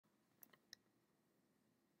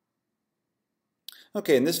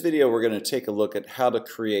Okay, in this video we're going to take a look at how to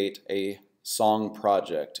create a song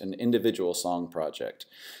project, an individual song project.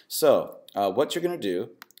 So what you're going to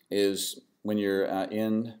do is when you're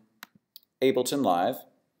in Ableton Live,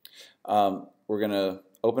 we're going to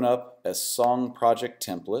open up a song project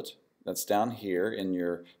template that's down here in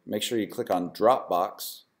your, make sure you click on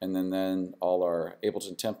Dropbox, and then all our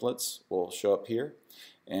Ableton templates will show up here.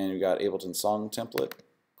 And you've got Ableton song template,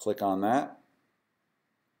 click on that.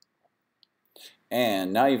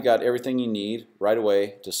 And now you've got everything you need right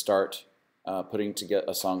away to start putting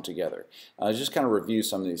a song together. Just kind of review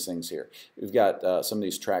some of these things here. You've got some of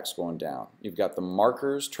these tracks going down. You've got the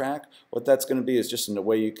markers track. What that's going to be is just in a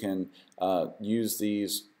way you can use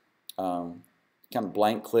these kind of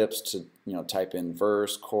blank clips to type in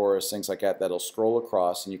verse, chorus, things like that. That'll scroll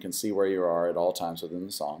across and you can see where you are at all times within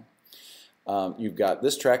the song. You've got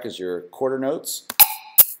this track is your quarter notes.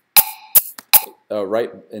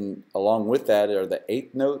 Right, and along with that are the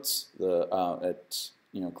eighth notes.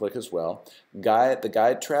 Click as well. The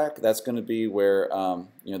guide track. That's going to be where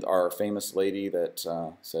our famous lady that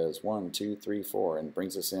says 1, 2, 3, 4 and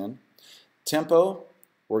brings us in. Tempo.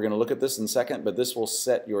 We're going to look at this in a second, but this will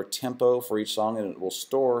set your tempo for each song, and it will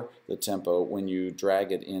store the tempo when you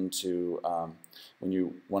drag it into when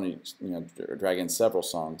you want to drag in several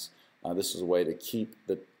songs. This is a way to keep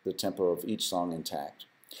the tempo of each song intact.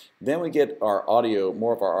 Then we get our audio,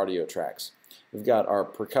 more of our audio tracks. We've got our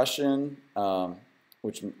percussion,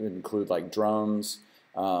 which would include like drums,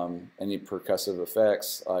 any percussive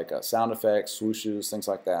effects like sound effects, swooshes, things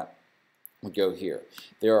like that would go here.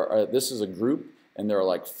 This is a group, and there are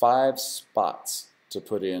like 5 spots to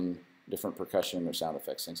put in different percussion or sound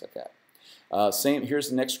effects, things like that. Here's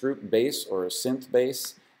the next group, bass or synth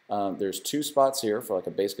bass. There's 2 spots here for like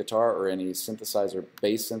a bass guitar or any synthesizer,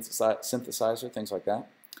 bass synthesizer, things like that.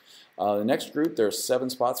 The next group, there are 7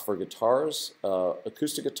 spots for guitars,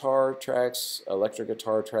 acoustic guitar tracks, electric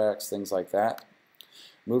guitar tracks, things like that.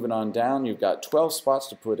 Moving on down, you've got 12 spots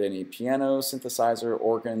to put any piano, synthesizer,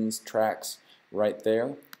 organs, tracks right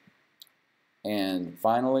there. And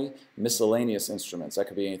finally, miscellaneous instruments. That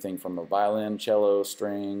could be anything from a violin, cello,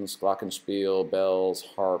 strings, glockenspiel, bells,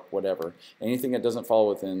 harp, whatever. Anything that doesn't fall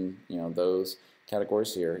within those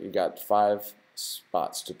categories here. You've got 5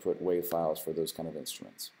 spots to put WAV files for those kind of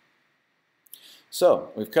instruments. So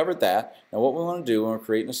we've covered that. Now what we want to do when we're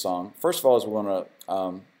creating a song, first of all, is we want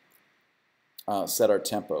to set our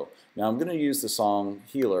tempo. Now I'm going to use the song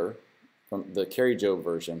Healer from the Carrie Joe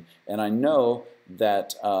version, and I know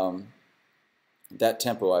that that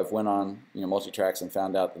tempo, I've went on multi-tracks and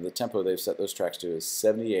found out that the tempo they've set those tracks to is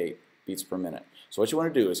 78 beats per minute. So what you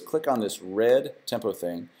want to do is click on this red tempo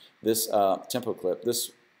thing, this tempo clip.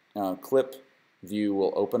 This clip view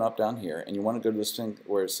will open up down here, and you want to go to this thing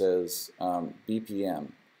where it says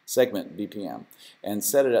BPM, segment BPM, and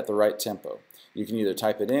set it at the right tempo. You can either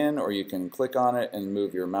type it in or you can click on it and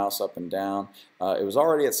move your mouse up and down. It was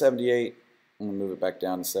already at 78. I'm going to move it back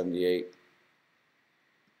down to 78.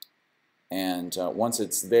 And once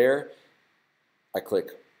it's there, I click.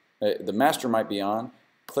 The master might be on.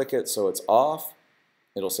 Click it so it's off.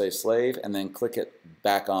 It'll say slave, and then click it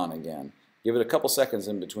back on again. Give it a couple seconds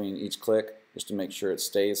in between each click just to make sure it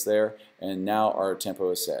stays there, and now our tempo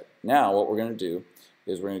is set. Now what we're going to do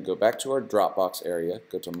is we're going to go back to our Dropbox area,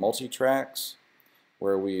 go to multi-tracks,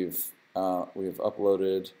 where we've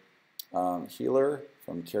uploaded Healer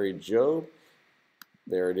from Carrie Joe.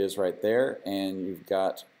 There it is right there, and you've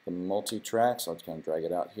got the multi-tracks. I'll just kind of drag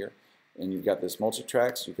it out here, and you've got this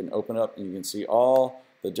multi-tracks. You can open up and you can see all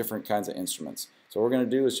the different kinds of instruments. So what we're going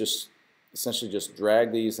to do is just essentially just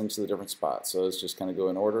drag these into the different spots. So let's just kind of go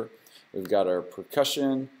in order. We've got our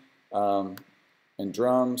percussion and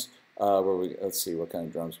drums. Let's see what kind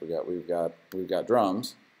of drums we got. We've got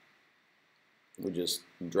drums. We just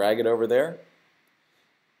drag it over there.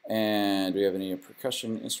 And do we have any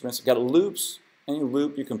percussion instruments? We've got loops. Any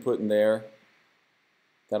loop you can put in there.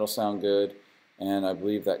 That'll sound good. And I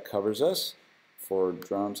believe that covers us for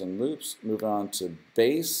drums and loops. Moving on to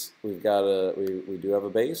bass. We've got we do have a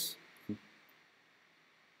bass.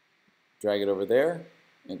 Drag it over there.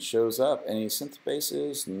 It shows up. Any synth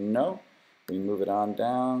basses? No. We move it on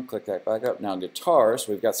down, click that back up. Now guitars,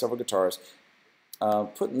 we've got several guitars.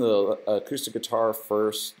 Putting the acoustic guitar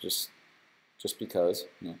first, just because.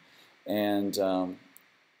 And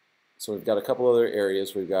so we've got a couple other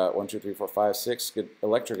areas. We've got 1, 2, 3, 4, 5, 6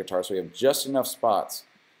 electric guitars. So we have just enough spots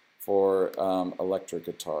for electric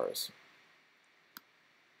guitars.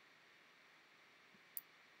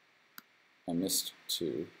 I missed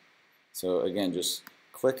 2. So again, just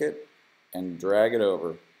click it and drag it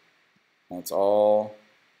over. That's all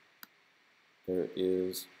there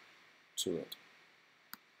is to it.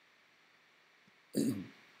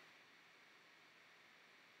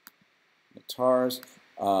 Guitars,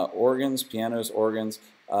 organs, pianos, organs.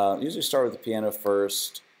 Usually start with the piano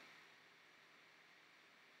first.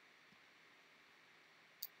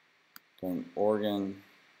 Then organ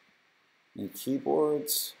and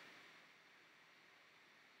keyboards.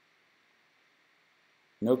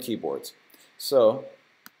 No keyboards. So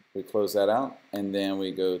we close that out, and then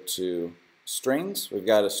we go to strings. We've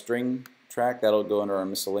got a string track that'll go under our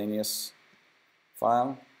miscellaneous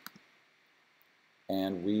file,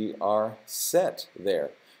 and we are set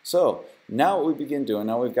there. So now what we begin doing,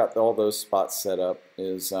 now we've got all those spots set up,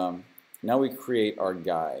 is now we create our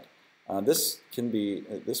guide. This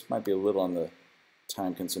might be a little on the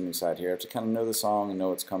time-consuming side here. I have to kind of know the song and know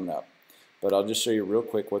what's coming up, but I'll just show you real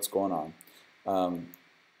quick what's going on.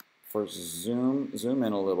 First, zoom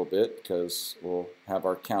in a little bit, because we'll have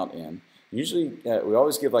our count in. Usually, we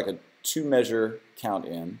always give like a 2-measure count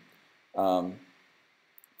in.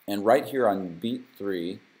 And right here on beat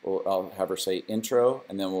 3, I'll have her say intro,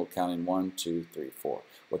 and then we'll count in 1, 2, 3, 4.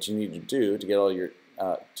 What you need to do to get all your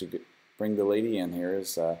bring the lady in here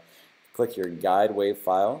is click your guide wave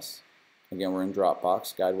files. Again, we're in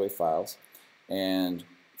Dropbox, guide wave files, and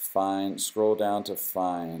scroll down to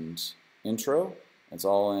find intro. It's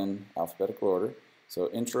all in alphabetical order. So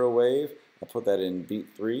intro wave, I'll put that in beat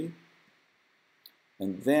 3.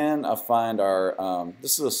 And then I'll find our,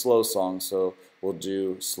 this is a slow song, so we'll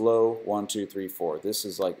do slow 1, 2, 3, 4. This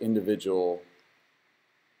is like individual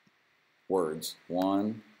words.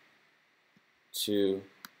 1, 2,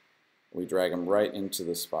 we drag them right into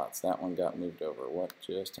the spots. That one got moved over. What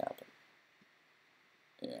just happened?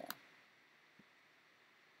 Yeah.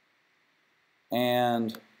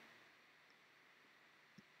 And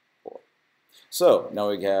 4. So now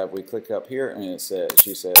we click up here, and it says,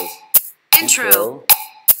 she says, intro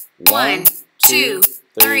 1, 2,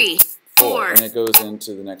 3, 4, and it goes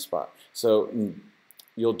into the next spot. So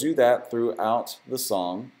you'll do that throughout the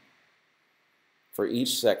song for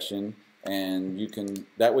each section, and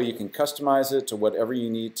that way you can customize it to whatever you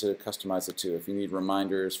need to customize it to. If you need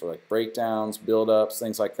reminders for like breakdowns, build-ups,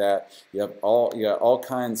 things like that, you got all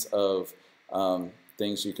kinds of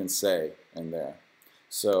things you can say in there.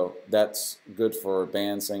 So that's good for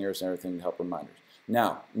band singers and everything to help reminders.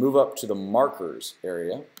 Now, move up to the markers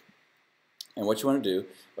area, and what you want to do,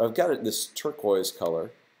 I've got this turquoise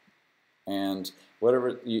color, and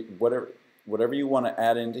whatever you want to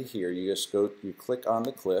add into here, you click on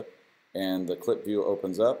the clip, and the clip view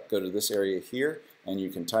opens up. Go to this area here, and you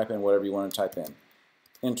can type in whatever you want to type in.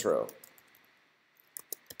 Intro.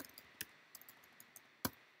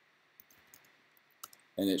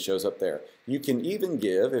 And it shows up there. You can even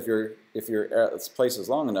give, if your place is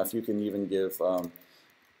long enough, you can even give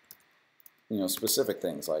specific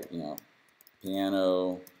things like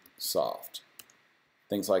piano soft,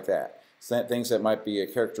 things like that. So things that might be a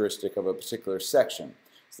characteristic of a particular section.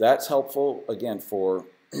 So that's helpful again for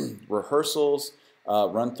rehearsals,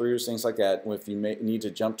 run-throughs, things like that. If you need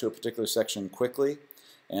to jump to a particular section quickly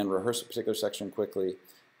and rehearse a particular section quickly,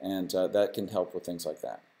 and that can help with things like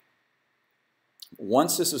that.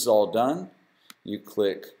 Once this is all done, you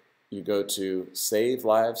go to Save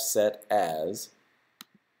Live Set As,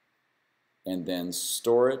 and then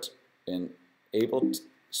store it in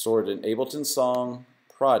Ableton Song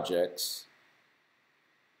Projects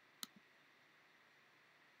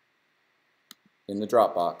in the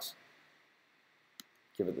Dropbox.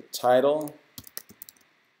 Give it the title.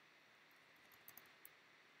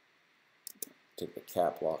 Take the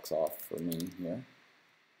cap locks off for me here.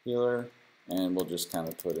 Healer. And we'll just kind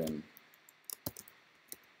of put in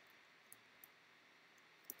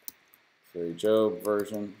Carrie Job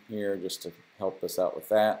version here just to help us out with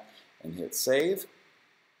that, and hit save.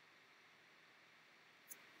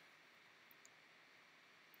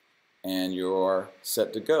 And you're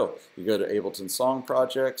set to go. You go to Ableton Song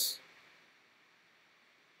Projects,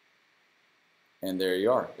 and there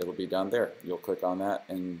you are. It'll be down there. You'll click on that,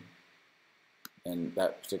 and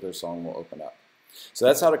that particular song will open up. So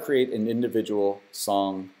that's how to create an individual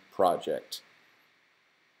song project.